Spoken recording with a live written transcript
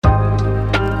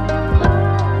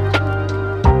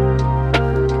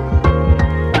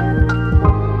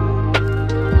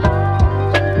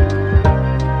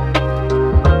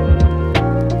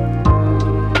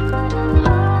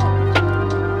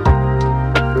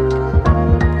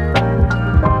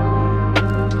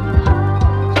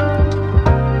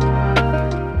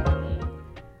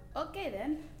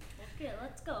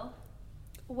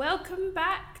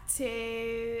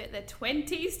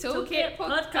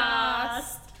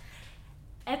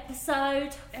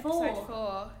Episode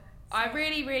 4. I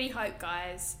really, really hope,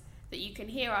 guys, that you can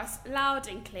hear us loud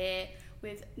and clear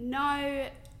with no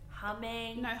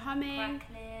humming,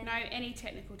 crackling, no any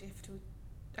technical difficulty.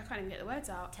 I can't even get the words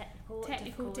out.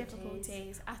 Technical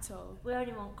difficulties at all. We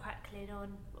only want crackling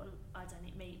on. Well, I don't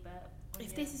eat meat, but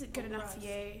if this isn't good enough for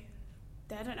you,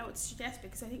 then I don't know what to suggest,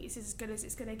 because I think this is as good as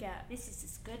it's going to get. This is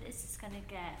as good as it's going to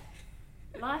get.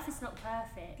 Life is not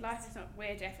perfect.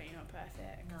 We're definitely not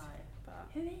perfect. No. But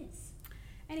who is?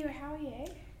 Anyway, how are you?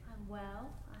 I'm well.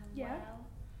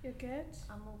 You're good?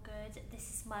 I'm all good. This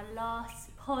is my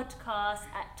last podcast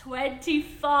at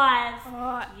 25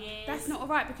 years. That's not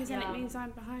alright, because then it means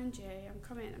I'm behind you. I'm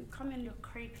coming. You're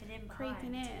creeping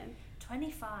in.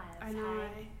 25. I know.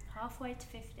 Halfway to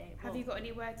 50. Have you got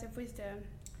any words of wisdom?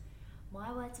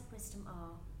 My words of wisdom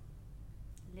are: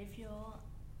 live your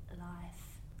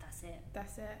life.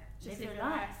 That's it. Just live your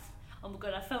life. Oh my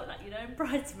god, I felt like, in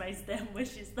Bridesmaids, them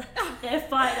wishes that they're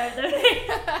fighting over me.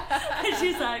 And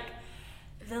she's like,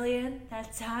 Lillian,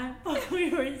 that time when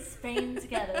we were in Spain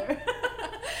together.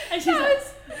 And she's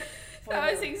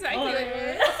that was exactly what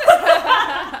it was.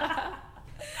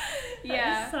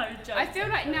 Yeah. So joking. I feel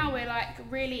like now we're like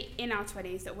really in our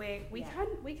 20s that we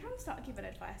can start giving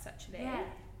advice, actually. Yeah.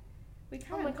 We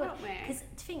can, oh my god. can't we? Because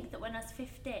to think that when I was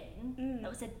 15, that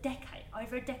was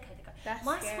over a decade ago. That's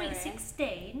my scary. Sweet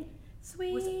 16.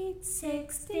 Sweet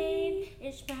 16.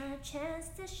 It's my chance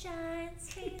to shine.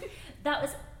 Sweet. That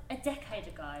was a decade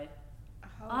ago.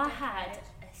 I had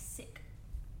a sick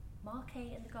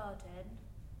marquee in the garden.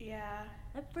 Yeah.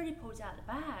 That really pulled out the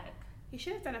bag. You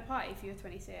should have done a party if you were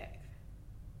 26.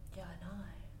 Yeah, I know.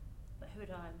 But who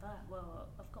would I invite? Well,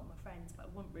 I've got my friends, but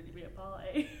it wouldn't really be a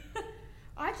party.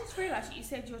 I just realised that you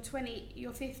said your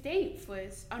 15th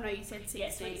was... Oh no, you said 16th.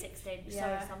 Yeah, sweet 16.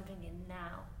 Yeah. So something in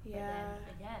now. Yeah.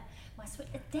 But yeah. My sweet...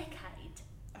 A decade.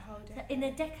 A whole decade. In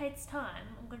a decade's time,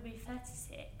 I'm going to be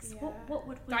 36. Yeah. What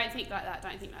would we... Don't think like that.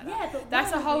 Yeah, but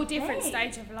that's a whole we different be?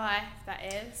 stage of life, that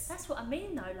is. That's what I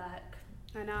mean, though. Like...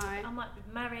 I know. I might be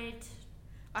married.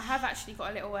 I have actually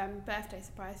got a little birthday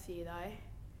surprise for you, though.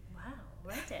 Wow,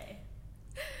 ready?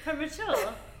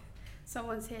 Premature?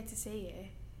 Someone's here to see you.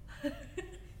 Called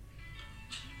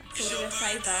in a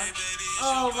favour.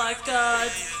 Oh my god.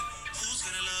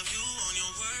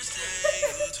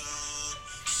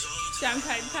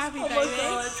 Champagne Pappy, oh baby. My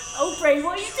god. Oh, Brie,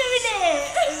 what are you doing here?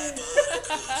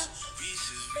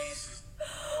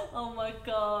 Oh my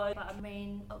god. But I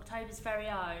mean, October's very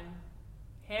own.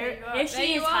 Here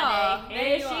she is, honey.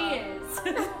 Here she is.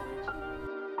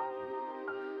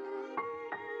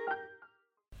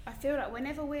 I feel like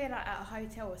whenever we're like at a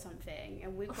hotel or something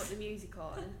and we've got the music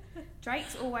on,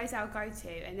 Drake's always our go-to,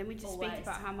 and then we just speak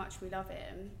about how much we love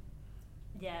him.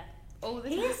 Yeah. All the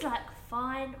he time. is like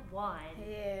fine wine.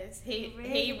 He is. He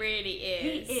really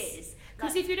is. He is.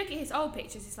 Because if you look at his old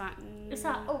pictures, it's like... It's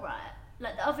like, alright.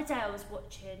 Like the other day I was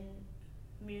watching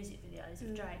music videos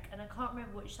of Drake, and I can't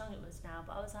remember which song it was now,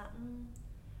 but I was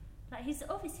like he's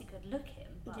obviously good looking,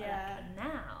 but like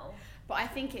now... But I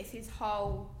think it's his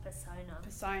whole persona,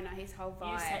 his whole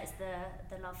vibe. You said it's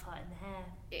the love heart in the hair.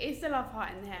 It is the love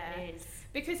heart in the hair. It is.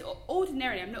 Because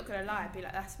ordinarily, I'm not going to lie, I'd be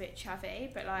like, that's a bit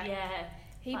chavvy, but like,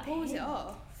 he pulls it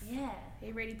off. Yeah.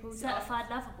 He really pulls it off. Certified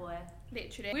lover boy.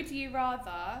 Literally. Would you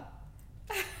rather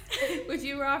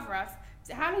have,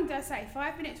 how long did I say,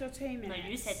 5 minutes or 2 minutes? No,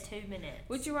 you said 2 minutes.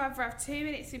 Would you rather have 2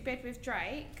 minutes in bed with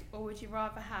Drake, or would you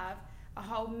rather have a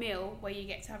whole meal where you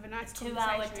get to have a nice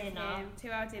conversation with him?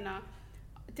 2-hour dinner.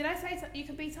 Did I say you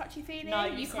can be touchy-feely? No,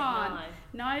 you said can't.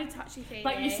 No touchy-feely.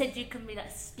 But you said you can be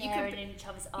like staring in each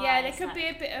other's eyes. Yeah, there could be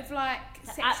a bit of like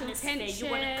sexual tension.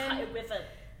 You want to cut it with a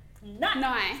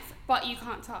knife, but you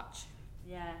can't touch.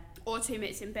 Yeah. Or 2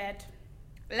 minutes in bed.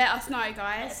 Let us know,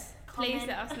 guys. Please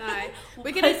let us know.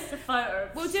 We're gonna post a photo.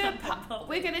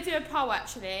 We're gonna do a poll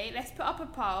actually. Let's put up a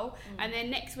poll, and then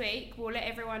next week we'll let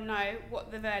everyone know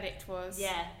what the verdict was.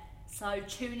 Yeah. So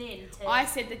tune in to. I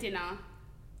said the dinner.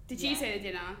 Did you say the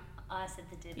dinner? I said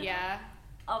the dinner. Yeah.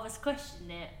 I was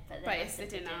questioning it, but then it's the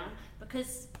dinner.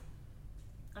 Because,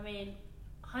 I mean,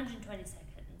 120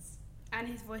 seconds. And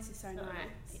his voice is so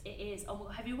nice. It is. Oh,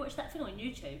 have you watched that thing on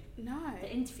YouTube? No.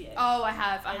 The interview? Oh, I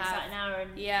have. It's like an hour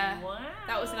and... Yeah. Wow.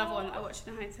 That was another one that I watched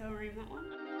in a hotel room, that one.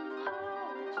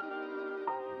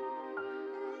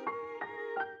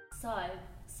 So,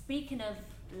 speaking of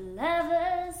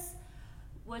lovers...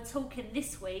 We're talking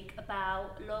this week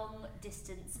about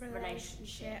long-distance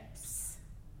relationships.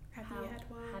 Have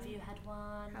you had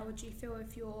one? How would you feel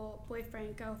if your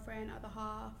boyfriend, girlfriend, other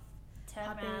half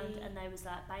turned around and they was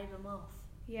like, babe, I'm off?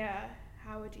 Yeah.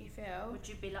 How would you feel? Would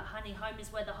you be like, honey, home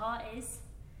is where the heart is?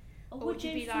 Or would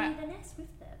you be flee the nest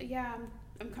with them? Yeah,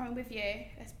 I'm coming with you.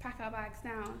 Let's pack our bags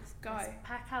now. Let's go. Let's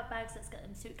pack our bags. Let's get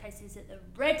them suitcases at the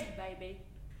ready, baby.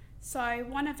 So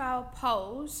one of our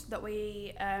polls that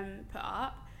we put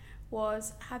up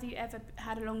was, have you ever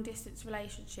had a long distance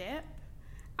relationship?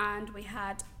 And we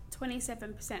had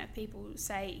 27% of people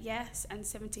say yes and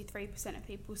 73% of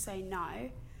people say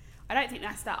no. I don't think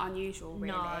that's that unusual,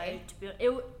 really.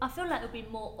 No, I feel like it would be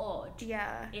more odd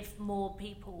if more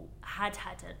people had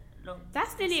a long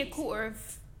That's nearly a quarter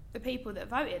of the people that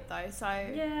voted, though, so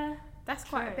yeah, that's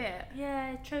quite a bit.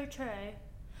 Yeah, true.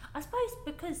 I suppose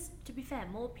because, to be fair,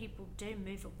 more people do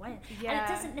move away. Yeah. And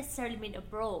it doesn't necessarily mean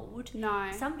abroad. No.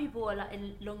 Some people are like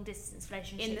in long distance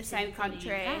relationships in the same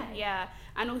country. Yeah.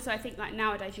 And also I think like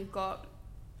nowadays you've got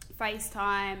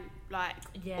FaceTime, like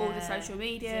all the social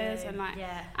medias, Zoom, and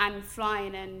and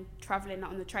flying and travelling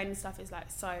on the train and stuff is like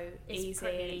so easy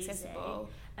and accessible.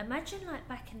 Imagine like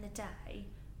back in the day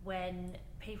when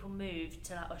people moved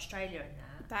to like Australia and that.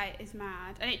 That is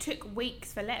mad. And it took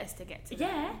weeks for letters to get to them.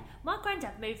 Yeah.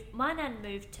 My nan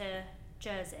moved to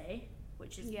Jersey,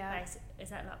 which is is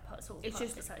that like sort of it's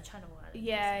just it's like a channel one.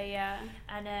 Yeah.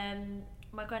 And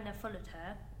my granddad followed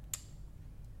her.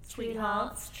 True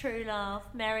love,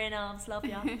 Mary and Arms, love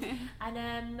ya.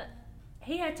 And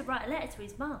he had to write a letter to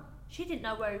his mum. She didn't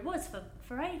know where he was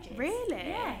for ages. Really?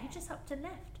 Yeah, he just upped and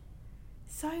left.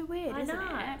 So weird, isn't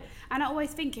it? And I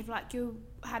always think if like you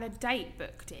had a date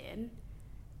booked in,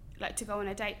 like to go on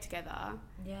a date together,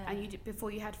 and you before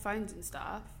you had phones and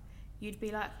stuff, you'd be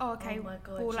like, oh, okay,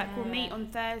 we'll meet on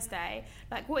Thursday.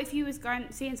 Like, what if you was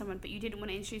seeing someone but you didn't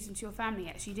want to introduce them to your family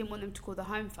yet, so you didn't want them to call the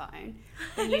home phone?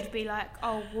 Then you'd be like,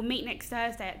 oh, we'll meet next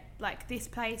Thursday at like this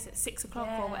place at 6 o'clock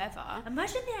or whatever.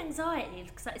 Imagine the anxiety,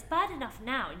 because like, it's bad enough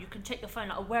now, and you can check your phone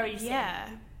like, oh, where are you sitting? Yeah.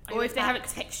 Or if they haven't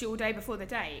texted you all day before the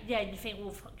date. Yeah, and you think,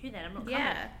 well, fuck you then, I'm not coming.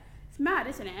 Yeah. It's mad,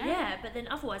 isn't it? Yeah, but then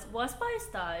otherwise, well, I suppose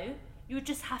though, you would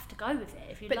just have to go with it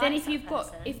if you. But then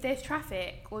if there's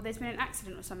traffic or there's been an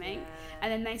accident or something,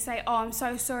 and then they say, oh, I'm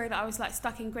so sorry that I was like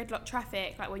stuck in gridlock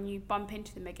traffic, like when you bump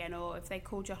into them again, or if they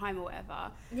called you home or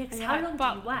whatever. Yeah, because how long do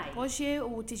you wait? Was you,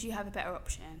 or did you have a better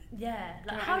option? Yeah,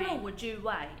 like how long would you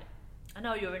wait? I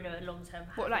know you're in a long-term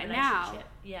what, like relationship. Now?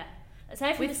 Yeah.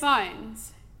 So with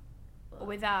phones or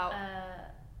without?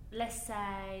 Let's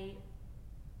say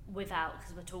without,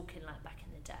 because we're talking like back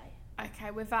in the day.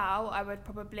 Okay, without, I would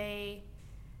probably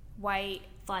wait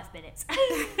 5 minutes.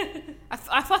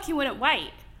 I fucking wouldn't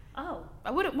wait. Oh. I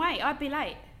wouldn't wait, I'd be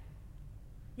late.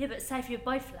 Yeah, but say if you're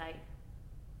both late.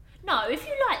 No, if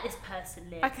you like this person,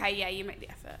 Liv. Okay, yeah, you make the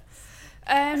effort.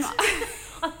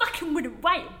 I fucking wouldn't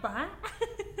wait, right?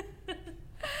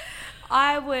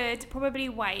 I would probably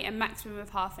wait a maximum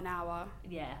of half an hour.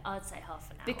 Yeah, I'd say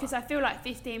half an hour. Because I feel like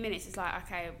 15 minutes is like,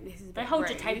 okay, this is a bit They hold rude.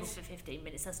 your table for 15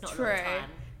 minutes, that's not a long time.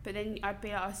 But then I'd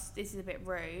be like, oh, this is a bit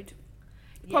rude.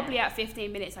 Probably at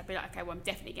 15 minutes, I'd be like, okay, well, I'm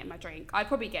definitely getting my drink. I'd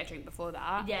probably get a drink before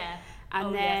that. Yeah. And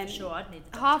then yeah, for sure, I'd need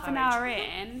the half an hour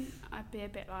in, I'd be a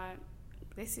bit like,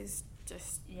 this is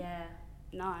just... Yeah.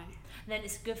 No. And then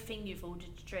it's a good thing you've ordered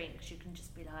drinks. You can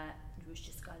just be like, you was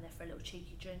just going there for a little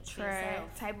cheeky drink for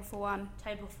yourself. Table for one.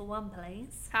 Table for one,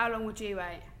 please. How long would you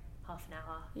wait? Half an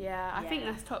hour. Yeah, I think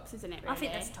that's tops, isn't it, really? I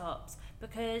think that's tops.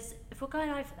 Because if we're going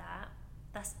over that,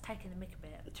 that's taking the mick a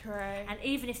bit. True. And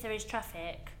even if there is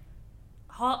traffic,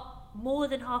 more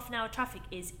than half an hour traffic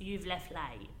is you've left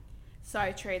late.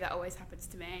 So true, that always happens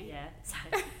to me. Yeah, so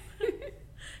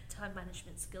time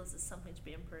management skills is something to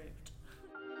be improved.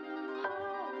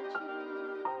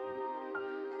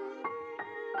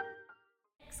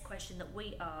 Next question that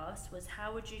we asked was,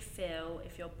 how would you feel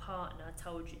if your partner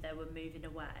told you they were moving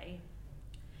away?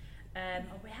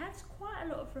 We had quite a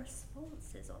lot of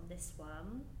responses on this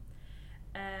one.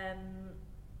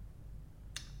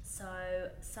 So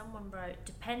someone wrote,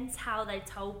 depends how they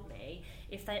told me.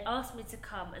 If they asked me to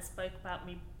come and spoke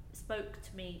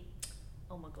to me,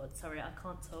 oh my god, sorry, I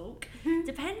can't talk.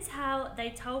 Depends how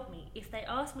they told me. If they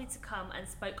asked me to come and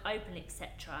spoke openly,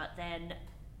 etc., then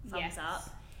thumbs up.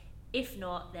 If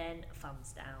not, then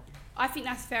thumbs down. I think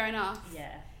that's fair enough.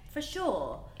 Yeah, for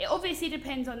sure. It obviously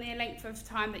depends on the length of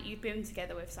time that you've been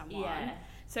together with someone. Yeah.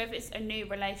 So if it's a new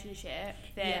relationship,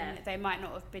 then they might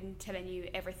not have been telling you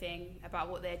everything about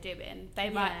what they're doing. They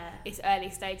might, it's early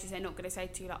stages, they're not going to say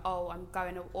to you like, oh, I'm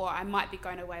going, or I might be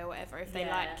going away or whatever if they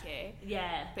like you.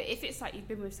 Yeah. But if it's like you've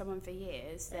been with someone for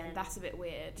years, then that's a bit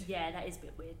weird. Yeah, that is a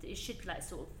bit weird. It should like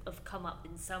sort of have come up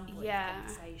in some point of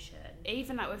conversation.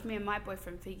 Even like with me and my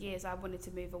boyfriend for years, I wanted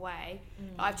to move away.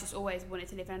 I've just always wanted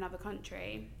to live in another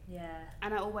country. Yeah.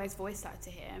 And I always voiced that to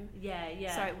him.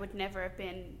 Yeah. So it would never have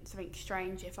been something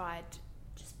strange if I'd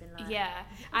just been like... Yeah.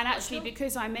 And actually,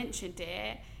 because I mentioned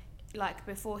it, like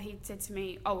before he'd said to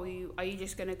me, oh, are you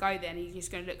just going to go then? Are you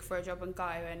just going to look for a job and go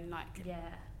and like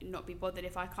not be bothered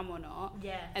if I come or not?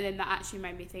 Yeah. And then that actually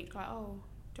made me think like, oh,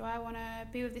 do I want to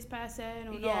be with this person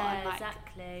or not? Yeah, and, like,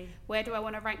 exactly. Where do I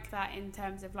want to rank that in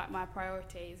terms of like my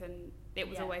priorities? And it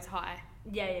was always high.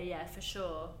 Yeah, for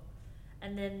sure.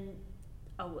 And then,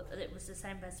 it was the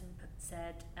same person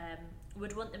said,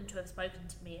 would want them to have spoken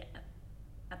to me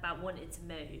about wanting to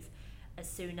move as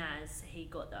soon as she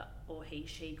got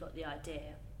the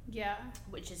idea. Yeah.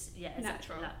 Which is,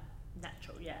 natural.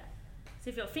 Natural, yeah. So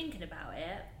if you're thinking about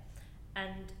it,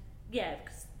 and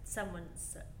because someone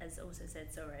has also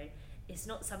said, sorry, it's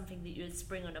not something that you would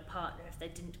spring on a partner if they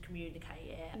didn't communicate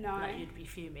it. No. Like, you'd be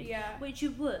fuming. Yeah. Which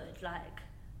you would, like...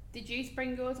 Did you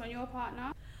spring yours on your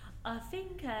partner? I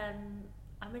think,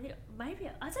 maybe,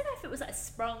 I don't know if it was like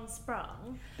sprung.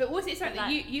 But was it something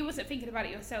like, you wasn't thinking about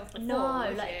it yourself before? No,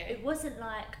 it wasn't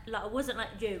like I wasn't like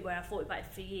you where I thought about it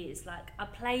for years. Like, I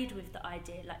played with the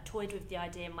idea, like toyed with the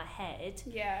idea in my head.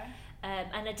 Yeah.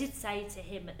 And I did say to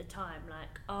him at the time,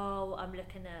 like, oh, I'm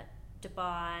looking at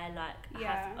Dubai, like, I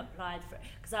have applied for it.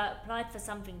 Because I applied for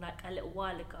something like a little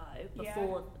while ago,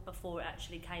 before it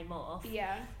actually came off.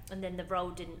 Yeah. And then the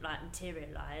role didn't like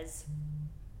materialise.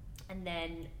 And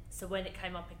then, so when it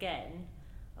came up again,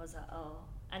 I was like, oh.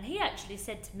 And he actually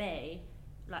said to me,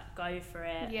 like, go for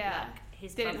it. Yeah. Like,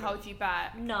 his didn't hold you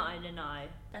back. No.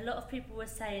 A lot of people were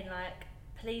saying, like,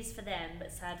 pleased for them,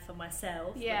 but sad for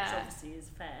myself, which obviously is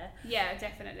fair. Yeah,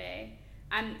 definitely.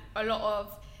 And a lot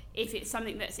of, if it's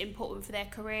something that's important for their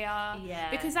career. Yeah.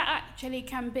 Because that actually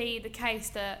can be the case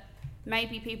that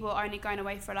maybe people are only going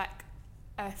away for, like,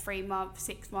 a 3 month,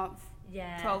 6 month,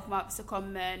 12 months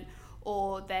secondment,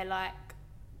 or they're, like,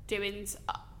 doing...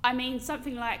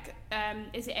 something like,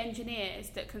 is it engineers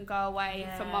that can go away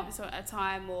for months at a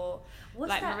time, or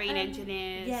marine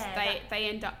engineers? They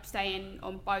end up staying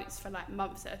on boats for like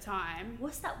months at a time.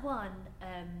 What's that one,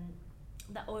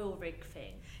 that oil rig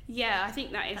thing? Yeah, I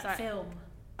think that is that film.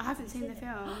 I haven't seen the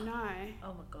film, no.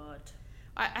 Oh my God.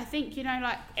 I think,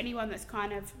 like anyone that's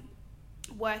kind of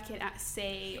working at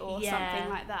sea or something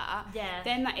like that,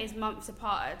 then that is months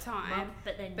apart at a time.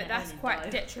 But that's quite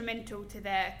detrimental to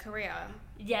their career.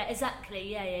 Yeah,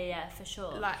 exactly. Yeah, for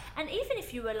sure. Like, and even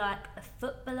if you were like a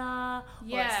footballer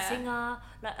or a singer,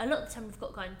 like a lot of the time you've got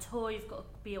to go on tour, you've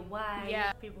got to be away.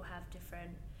 Yeah. People have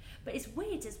different, but it's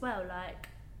weird as well, like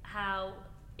how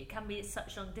it can be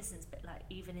such long distance, but like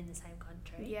even in the same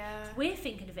country. Yeah. So we're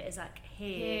thinking of it as like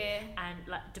here and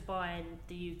like Dubai and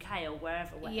the UK or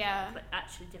wherever, but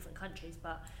actually different countries.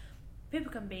 But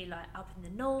people can be like up in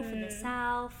the north and the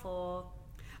south, or.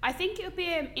 I think it would be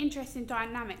an interesting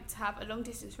dynamic to have a long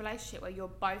distance relationship where you're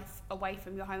both away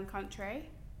from your home country.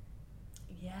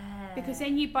 Yeah. Because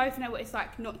then you both know what it's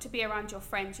like not to be around your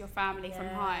friends, your family from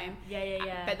home.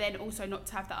 Yeah. But then also not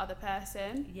to have that other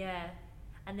person. Yeah.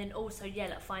 And then also,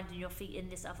 like finding your feet in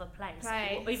this other place.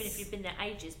 Or even if you've been there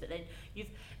ages, but then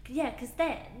because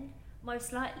then,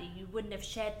 most likely, you wouldn't have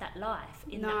shared that life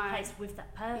in that place with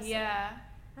that person. Yeah.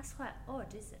 That's quite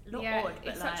odd, isn't it? Not odd, but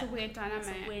it's such a weird dynamic.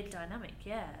 It's a weird dynamic,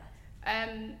 yeah.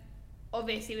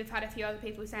 Obviously, we've had a few other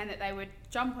people saying that they would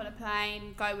jump on a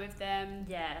plane, go with them.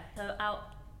 Yeah. So our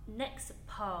next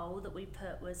poll that we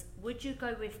put was, would you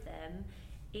go with them,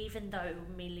 even though it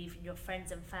would mean leaving your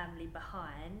friends and family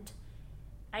behind?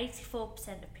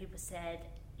 84% of people said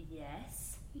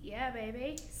yes. Yeah,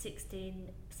 baby. 16%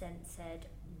 said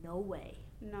no way.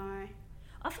 No.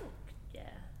 I think,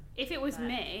 If it was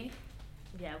me...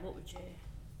 Yeah, what would you...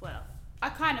 Well... I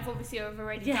kind of obviously have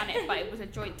already done it, but it was a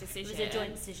joint decision. It was a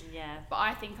joint decision, yeah. But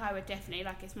I think I would definitely,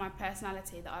 like, it's my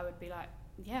personality that I would be like,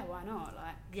 yeah, why not?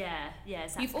 Like, yeah,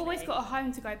 exactly. You've always got a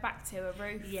home to go back to, a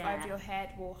roof over your head.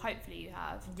 Well, hopefully you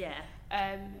have. Yeah.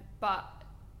 But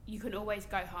you can always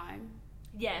go home.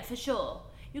 Yeah, for sure.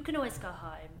 You can always go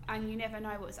home. And you never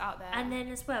know what's out there. And then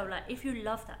as well, like, if you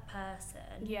love that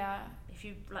person... Yeah. If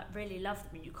you, like, really love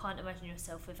them and you can't imagine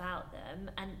yourself without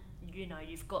them, and,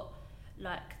 you've got,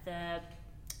 like, the...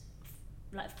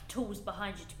 like tools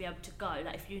behind you to be able to go,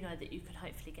 like if you know that you can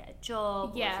hopefully get a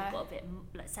job, or if you've got a bit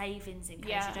of, like, savings in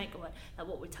case you don't get one, like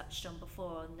what we touched on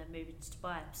before on the Moving to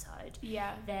Dubai episode,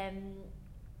 then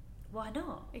why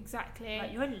not? Exactly.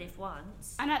 Like, you only live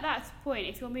once. And at that point,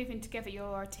 if you're moving together,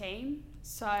 you're a team,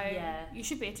 so you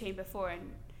should be a team before,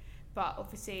 but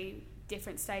obviously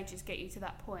different stages get you to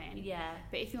that point.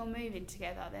 But if you're moving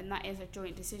together, then that is a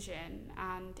joint decision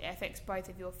and it affects both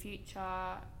of your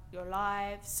future, your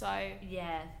lives, so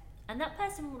and that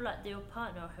person will, like, your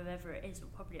partner or whoever it is, will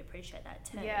probably appreciate that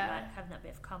too, like having that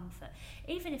bit of comfort,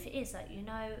 even if it is like,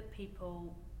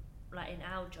 people like in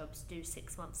our jobs do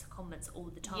 6 months secondments all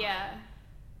the time,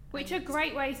 Which are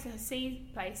great ways to see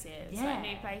places, like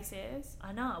new places.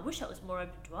 I know. I wish that was more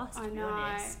open to us, to be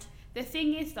honest. The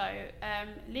thing is, though,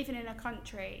 living in a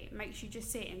country makes you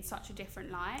just see it in such a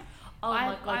different light. Oh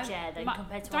my God, then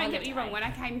compared to don't get me wrong, when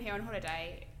I came here on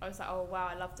holiday, I was like, oh wow,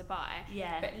 I love Dubai.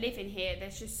 Yeah. But living here,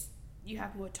 there's just, you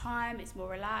have more time, it's more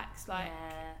relaxed, like...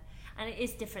 Yeah. And it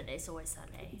is different, it's always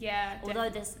sunny. Yeah. Although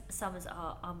the summers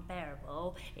are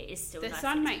unbearable, it is still nice. The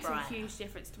sun makes a huge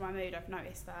difference to my mood, I've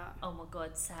noticed that. Oh my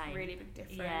God, same. Really big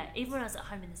difference. Yeah, even when I was at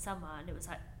home in the summer and it was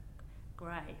like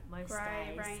grey most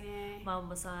days. Rainy. Mum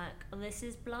was like, oh, this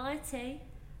is blighty.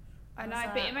 I know,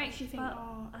 but it makes you think,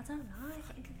 oh, I don't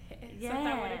like it. Yeah. I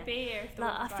don't want to be here if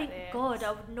I think, God,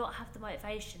 I would not have the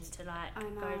motivation to like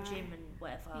go gym and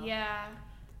whatever. Yeah.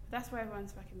 That's why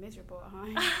everyone's fucking miserable at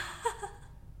home.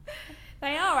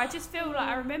 They are. I just feel like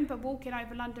I remember walking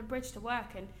over London Bridge to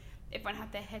work and everyone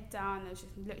had their head down, they just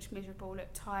looked miserable,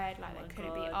 looked tired, like they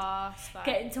couldn't be arsed. Like...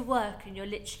 Getting to work and you're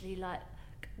literally like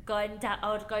going down,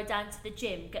 I would go down to the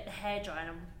gym, get the hair dry, and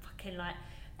I'm fucking like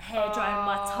hair drying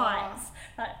my tights,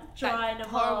 like drying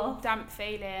them off. Horrible damp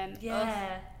feeling.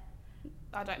 Yeah. Ugh.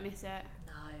 I don't miss it.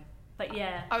 No. But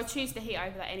yeah. I would choose the heat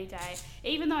over that any day.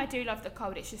 Even though I do love the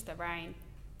cold, it's just the rain.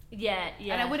 Yeah.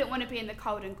 And I wouldn't want to be in the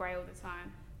cold and grey all the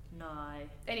time. No.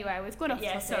 Anyway, we've gone off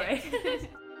topic. Sorry.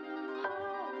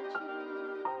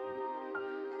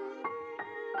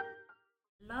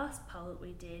 Last poll that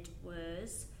we did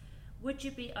was, would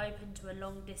you be open to a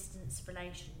long distance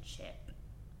relationship?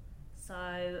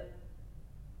 So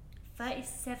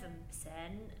 37%,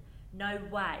 no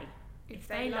way. If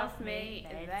they love me,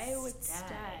 they would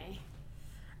stay.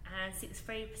 And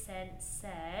 63%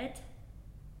 said,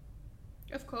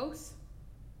 of course,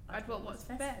 I'd want what's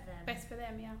best for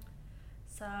them, yeah.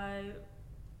 So,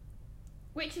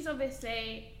 which is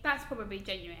obviously, that's probably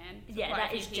genuine. Yeah,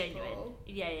 that is genuine.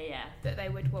 Yeah. That they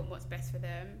would want what's best for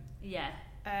them. Yeah.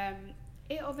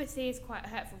 It obviously is quite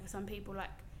hurtful for some people. Like,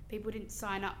 people didn't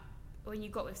sign up when you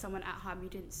got with someone at home. You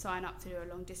didn't sign up to do a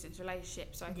long distance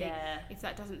relationship. So I think if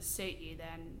that doesn't suit you,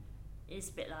 then it's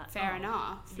a bit like fair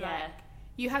enough. Yeah. Like,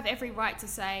 you have every right to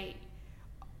say,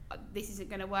 this isn't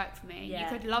going to work for me. Yeah.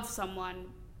 You could love someone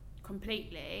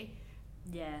completely.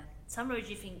 Yeah. Sometimes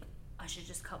you think, I should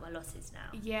just cut my losses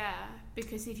now. Yeah,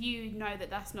 because if you know that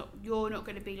you're not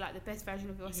going to be like the best version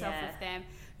of yourself with them,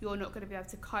 you're not going to be able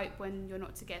to cope when you're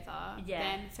not together,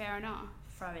 then fair enough.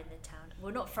 Throw in the towel.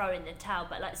 Well, not throw in the towel,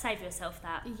 but like save yourself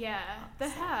that. Yeah, the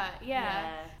hurt,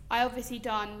 yeah. I obviously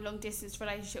done long distance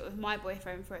relationship with my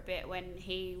boyfriend for a bit when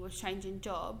he was changing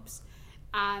jobs,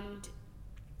 and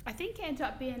I think it ended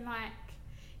up being like,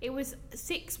 it was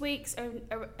 6 weeks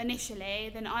initially,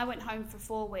 then I went home for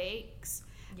 4 weeks,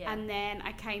 and then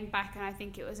I came back and I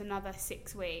think it was another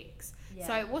 6 weeks.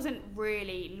 So it wasn't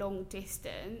really long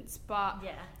distance, but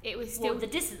it was still... Well, the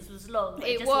distance was long, but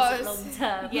it just wasn't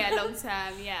long term. Long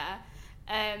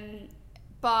term,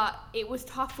 but it was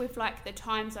tough with like the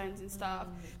time zones and stuff,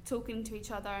 talking to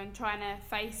each other and trying to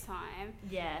FaceTime.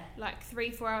 Like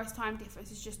 3-4 hours time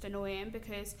difference is just annoying,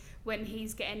 because when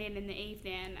he's getting in the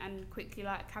evening and quickly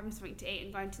like having something to eat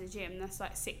and going to the gym, that's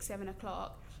like 6-7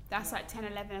 o'clock. That's like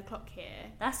 10-11 o'clock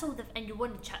here. That's all and you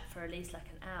want to chat for at least like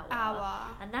an hour.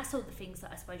 And that's all the things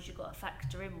that I suppose you've got to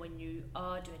factor in when you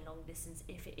are doing long distance,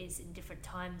 if it is in different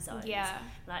time zones.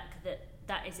 Like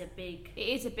that is a big... It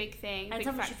is a big thing, and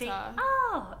big factor. You think,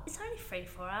 oh, it's only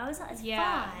 3-4 hours, that's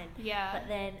fine. But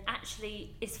then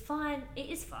actually, it's fine. It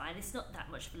is fine. It's not that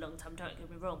much of a long time, don't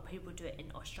get me wrong. People do it in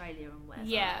Australia and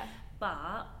wherever.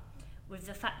 But with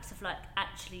the fact of like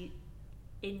actually...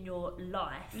 in your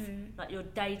life, like your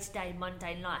day-to-day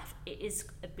mundane life, it is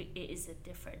a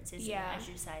difference, isn't it? As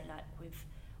you say, like with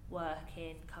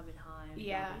working, coming home, blah,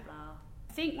 blah, blah.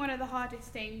 I think one of the hardest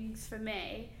things for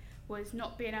me was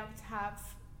not being able to have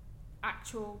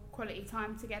actual quality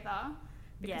time together,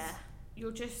 because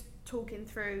you're just talking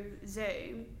through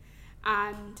Zoom,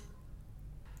 and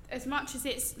as much as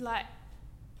it's like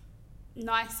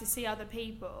nice to see other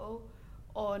people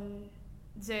on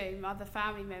Zoom, other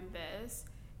family members,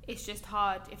 it's just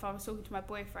hard if I was talking to my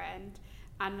boyfriend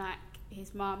and like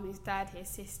his mum, his dad, his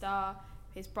sister,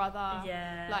 his brother,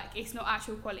 like it's not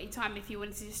actual quality time if you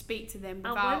wanted to just speak to them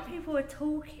without... And when people are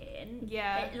talking,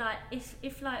 it, like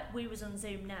if like we was on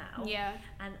Zoom now,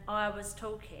 and I was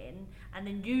talking and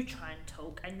then you try and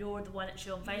talk and you're the one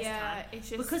actually on FaceTime, it's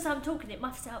just... because I'm talking, it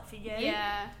muffs it up for you.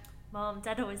 Mum,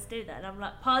 Dad always do that, and I'm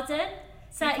like, pardon?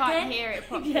 Say it again? You can't hear it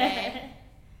properly.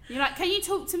 You're like, can you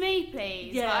talk to me,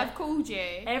 please? Like, I've called you.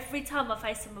 Every time I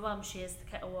FaceTime my mum, she has the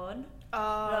kettle on.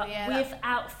 Oh, yeah.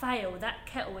 Without fail, that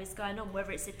kettle is going on,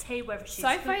 whether it's a tea, whether she's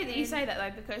so funny that you say that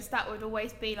though, because that would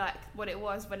always be like what it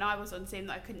was when I was on Zoom,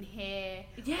 that I couldn't hear,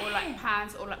 or like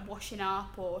pans, or like washing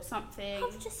up or something.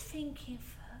 I'm just thinking,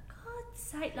 for God's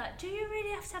sake, like, do you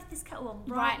really have to have this kettle on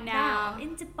right now?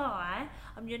 In Dubai,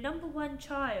 I'm your number one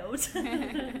child.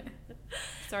 Sorry,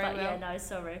 but Will. yeah, no,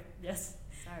 sorry. Yes,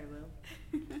 sorry, Will.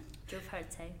 Do you have her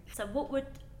tea? So what would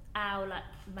our like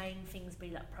main things be,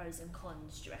 like pros and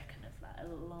cons, do you reckon, of like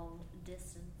a long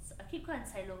distance? I keep going to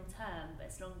say long term, but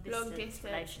it's long distance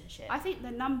relationship. I think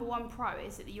the number one pro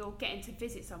is that you're getting to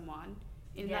visit someone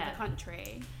in another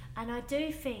country. And I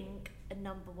do think a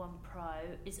number one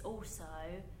pro is also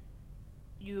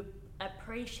you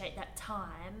appreciate that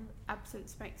time.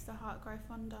 Absence makes the heart grow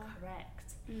fonder.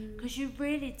 Correct. Because you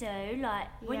really do, like,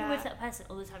 when you're with that person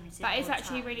all the time, you see that is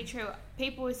actually really true.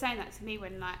 People were saying that to me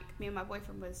when, like, me and my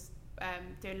boyfriend was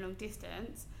doing long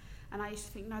distance, and I used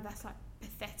to think, no, that's like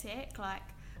pathetic, like,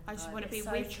 I just want to be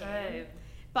with him.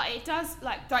 But it does,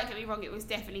 like, don't get me wrong, it was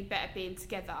definitely better being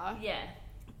together. Yeah.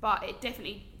 But it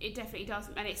definitely does,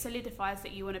 and it solidifies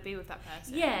that you want to be with that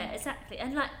person. Yeah, exactly.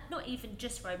 And like, not even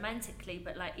just romantically,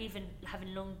 but like even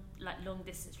having long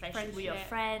distance relationships with your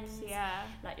friends,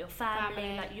 like your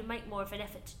family. Like, you make more of an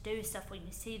effort to do stuff when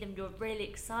you see them. You're really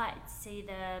excited to see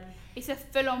them. It's a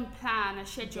full-on plan, a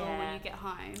schedule when you get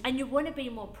home, and you want to be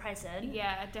more present.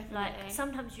 Yeah, definitely. Like,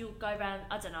 sometimes you'll go around,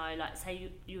 I don't know, like say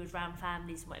you was around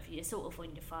families and whatever, you're sort of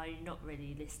on your phone, you're not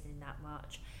really listening that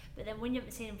much. But then when you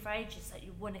haven't seen them for ages, like,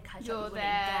 you want to catch up, you want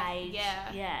to engage.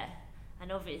 Yeah. And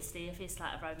obviously, if it's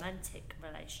like a romantic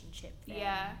relationship, then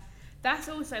that's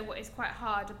also what is quite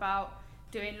hard about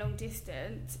doing long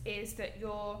distance, is that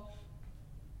you're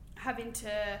having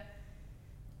to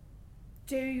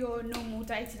do your normal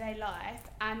day-to-day life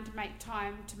and make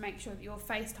time to make sure that you're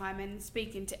FaceTime and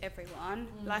speaking to everyone.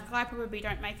 Like, I probably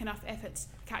don't make enough effort to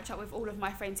catch up with all of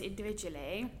my friends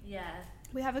individually. Yeah.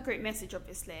 We have a group message,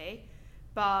 obviously,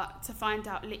 but to find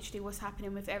out literally what's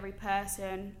happening with every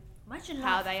person, imagine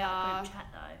how they are. Group chat,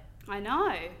 though. I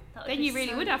know. Then you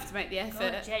really would have to make the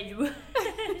effort. God, yeah, you would.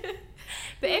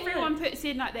 But everyone puts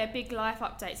in like their big life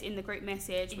updates in the group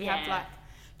message. We have like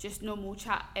just normal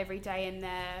chat every day in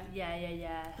there.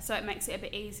 Yeah. So it makes it a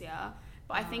bit easier.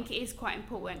 But I think it is quite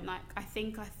important. Like, I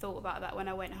think I thought about that when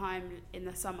I went home in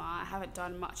the summer. I haven't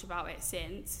done much about it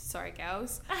since. Sorry,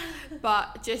 girls.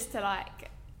 But just to like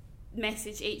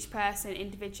message each person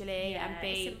individually and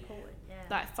be it's important,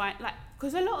 like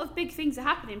because a lot of big things are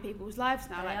happening in people's lives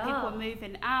now. People are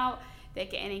moving out, they're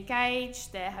getting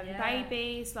engaged, they're having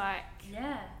babies, like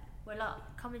well,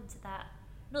 like, coming to that,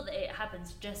 not that it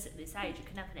happens just at this age, it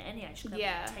can happen at any age, it can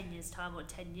happen 10 years time or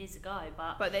 10 years ago,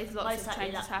 but there's lots of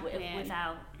changes happening with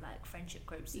our like friendship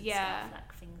groups and stuff,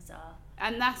 like, things are,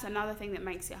 and that's another thing that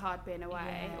makes it hard being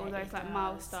away, all those like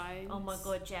milestones. Oh my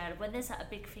god, when there's like a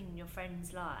big thing in your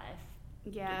friend's life,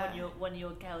 one of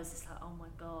your girls is like, oh my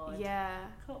god,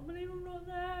 can't believe I'm not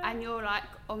there, and you're like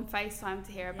on FaceTime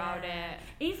to hear about it,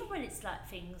 even when it's like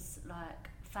things like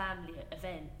family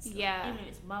events, like, even if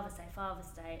it's Mother's Day, Father's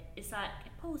Day, it's like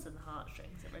it pulls on the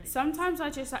heartstrings. It really sometimes does. I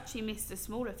just actually miss the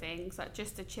smaller things, like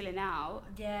just the chilling out,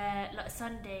 like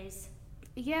Sundays,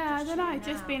 I don't know,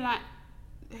 just being like,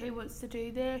 who wants to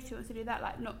do this, who wants to do that,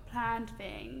 like not planned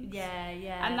things,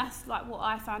 and that's like what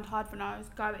I found hard when I was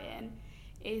going,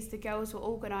 is the girls were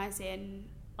organising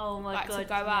to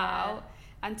go out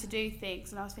and to do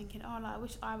things, and I was thinking, like, I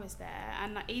wish I was there.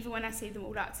 And like, even when I see them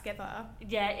all out together,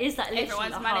 is that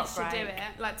everyone's managed to do it,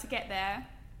 like to get there.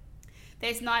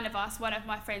 There's 9 of us. One of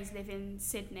my friends live in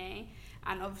Sydney,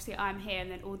 and obviously I'm here, and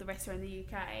then all the rest are in the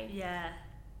UK.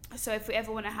 So if we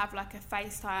ever want to have like a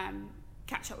FaceTime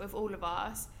catch up with all of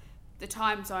us, the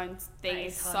time zones thing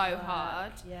is so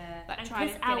hard. Like, and trying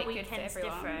to get it good for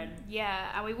everyone. Different.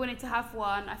 And we wanted to have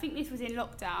one. I think this was in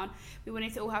lockdown. We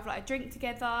wanted to all have like a drink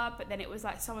together, but then it was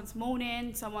like someone's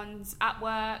morning, someone's at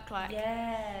work. Like,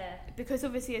 because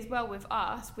obviously as well with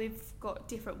us, we've got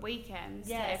different weekends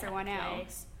to everyone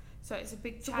else. So it's a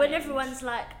big challenge. So when everyone's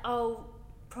like,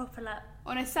 proper like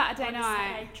on a Saturday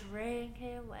night,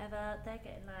 drinking, whatever, they're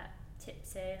getting like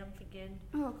tipsy, and I'm thinking,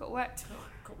 I've got work tomorrow.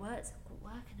 Got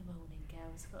work in the morning,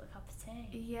 girls. I've got a cup of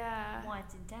tea.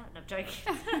 Winding down. No, I'm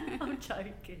joking. I'm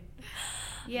joking.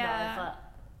 No,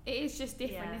 but it is just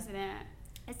different, isn't it?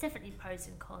 It's definitely pros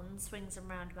and cons, swings and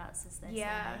roundabouts, as they say.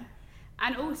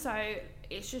 And also,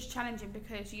 it's just challenging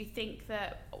because you think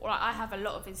that, well, I have a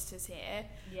lot of visitors here,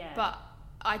 but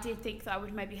I did think that I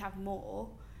would maybe have more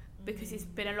because it's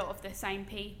been a lot of the same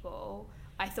people.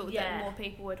 I thought that more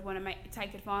people would want to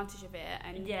take advantage of it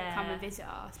and come and visit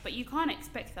us, but you can't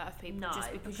expect that of people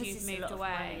just because you've moved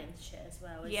away. And shit as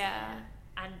well,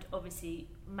 And obviously,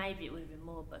 maybe it would have been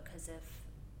more because of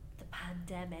the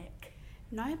pandemic.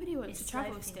 Nobody wants to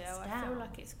travel still. I feel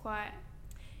like it's quite...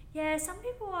 Yeah, some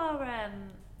people are...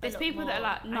 There's people that are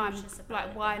like, no, I'm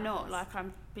like, why not? Like,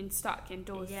 I've been stuck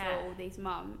indoors for all these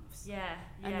months. Yeah.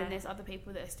 And then there's other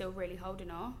people that are still really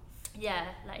holding off. Yeah,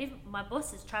 like even my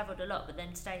boss has travelled a lot, but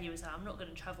then today he was like, I'm not going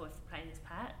to travel if the plane is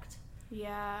packed.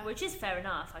 Yeah. Which is fair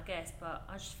enough, I guess, but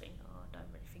I just think, I don't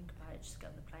really think about it, just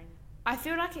get on the plane. I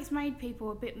feel like it's made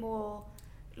people a bit more,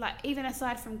 like, even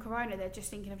aside from corona, they're just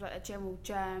thinking of like the general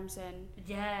germs and...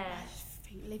 Yeah. I just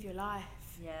think, live your life.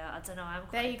 Yeah, I don't know, I'm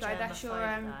quite There you go, that's your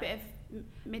bit of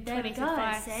mid-20s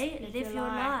advice. See, live your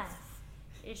life.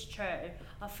 It's true.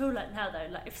 I feel like now though,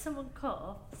 like if someone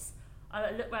coughs, I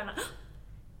like, look around like...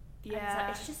 Yeah,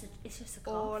 it's just a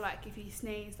cough. Or like if you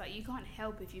sneeze, like you can't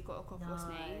help if you've got a cough or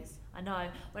sneeze. I know.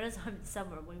 When I was home in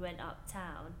summer and we went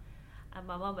uptown, and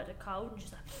my mum had a cold, and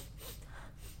she's like,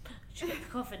 she got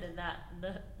coughing and that, and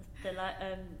the like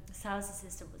sales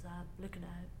assistant was looking at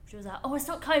her. She was like, "Oh, it's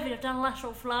not COVID. I've done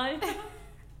lateral flow."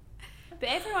 But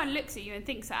everyone looks at you and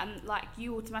thinks that, and like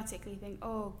you automatically think,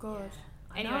 "Oh God."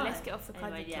 Yeah, anyway, let's get off the COVID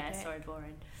topic. Yeah, sorry,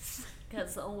 boring.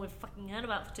 That's all we've fucking heard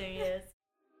about for 2 years.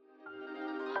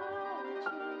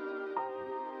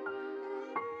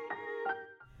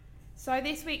 So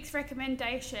this week's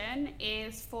recommendation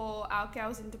is for our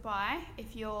girls in Dubai.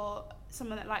 If you're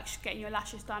someone that likes getting your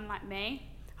lashes done like me,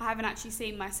 I haven't actually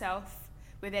seen myself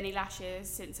with any lashes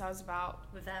since I was about...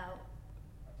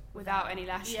 Without any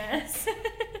lashes. Yes.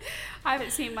 I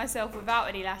haven't seen myself without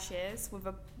any lashes, with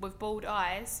bald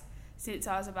eyes, since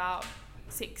I was about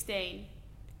 16.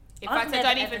 In fact, I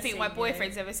don't even think my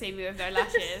boyfriend's ever seen me with no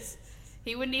lashes.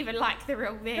 He wouldn't even like the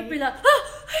real me. He'd be like,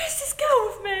 who's this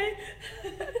girl with me?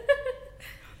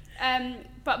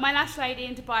 But my lash lady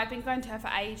in Dubai, I've been going to her for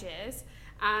ages,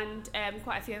 and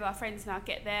quite a few of our friends now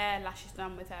get their lashes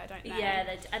done with her, don't they?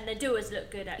 Yeah, they do always look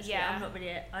good actually. Yeah.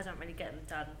 I don't really get them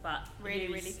done, but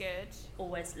really good.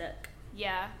 Always look.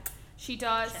 Yeah, she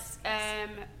does.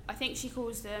 I think she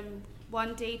calls them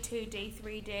 1D, 2D,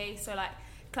 3D. So like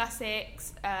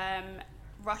classics,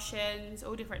 Russians,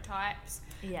 all different types.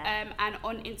 Yeah. And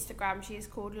on Instagram, she's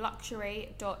called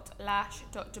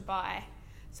luxury.lash.dubai.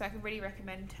 So I can really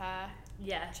recommend her.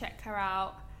 Yeah. Check her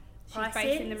out. She's prices?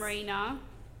 Based in the Marina.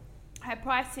 Her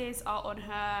prices are on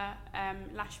her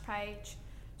lash page,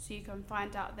 so you can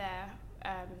find out there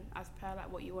as per like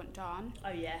what you want done.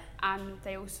 Oh yeah. And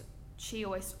she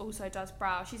also does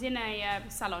brow. She's in a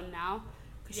salon now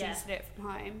because she used to do it from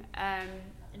home.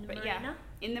 In the Marina? Yeah,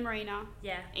 in the Marina.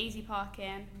 Yeah. Easy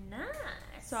parking. Nice.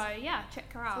 So yeah,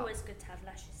 check her out. It's always good to have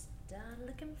lashes done,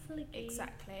 looking flaky.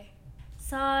 Exactly.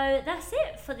 So that's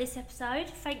it for this episode.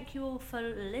 Thank you all for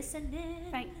listening.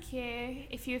 Thank you.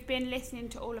 If you've been listening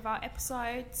to all of our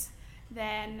episodes,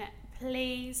 then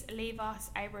please leave us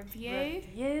a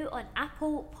review on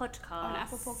Apple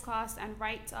Podcasts. And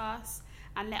rate us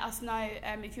and let us know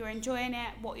if you're enjoying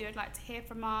it, what you would like to hear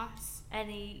from us.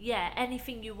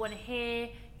 Anything you want to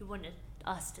hear, you want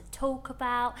us to talk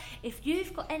about. If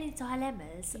you've got any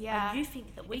dilemmas and you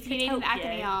think that we can help you, if you need an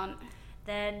agony aunt,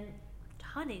 then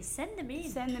honey, send them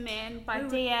in by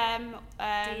DM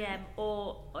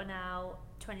or on our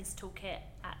 20s Toolkit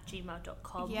at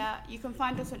gmail.com. Yeah, you can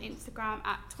find us on Instagram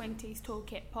at 20s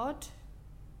Toolkit Pod.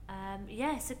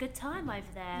 It's a good time over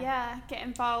there. Yeah, get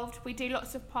involved. We do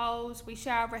lots of polls. We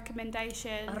share our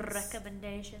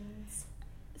recommendations.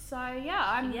 So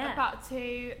I'm about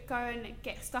to go and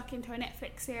get stuck into a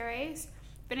Netflix series.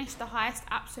 Finished The Heist,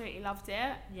 absolutely loved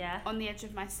it. Yeah. On the edge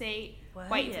of my seat.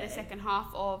 Waiting for the second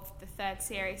half of the third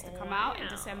series to come out in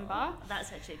December.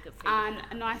 That's actually a good feeling. And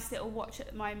a nice little watch at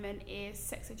the moment is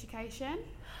Sex Education.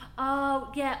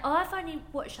 Oh, yeah. I've only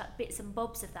watched like bits and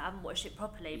bobs of that. I haven't watched it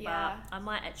properly, but I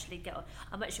might actually get on.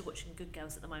 I'm actually watching Good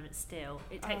Girls at the moment still.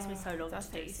 It takes me so long to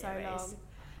do the series.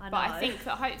 But I think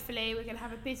that hopefully we're going to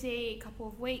have a busy couple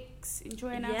of weeks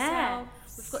enjoying ourselves.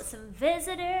 We've got some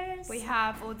visitors. We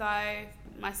have, although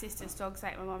my sister's dog's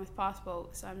ate my mum's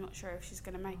passport, so I'm not sure if she's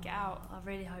going to make it out. I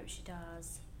really hope she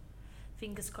does.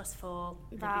 Fingers crossed for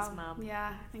Val. Libby's mum.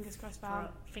 Yeah, fingers crossed,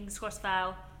 Val. Fingers crossed,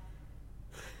 Val.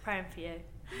 Praying for you.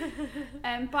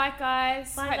 Bye,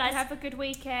 guys. Hope you have a good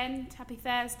weekend. Happy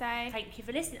Thursday. Thank you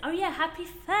for listening. Oh, yeah, happy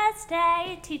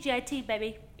Thursday. TGIT,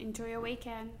 baby. Enjoy your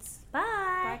weekends. Bye.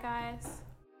 Bye, guys.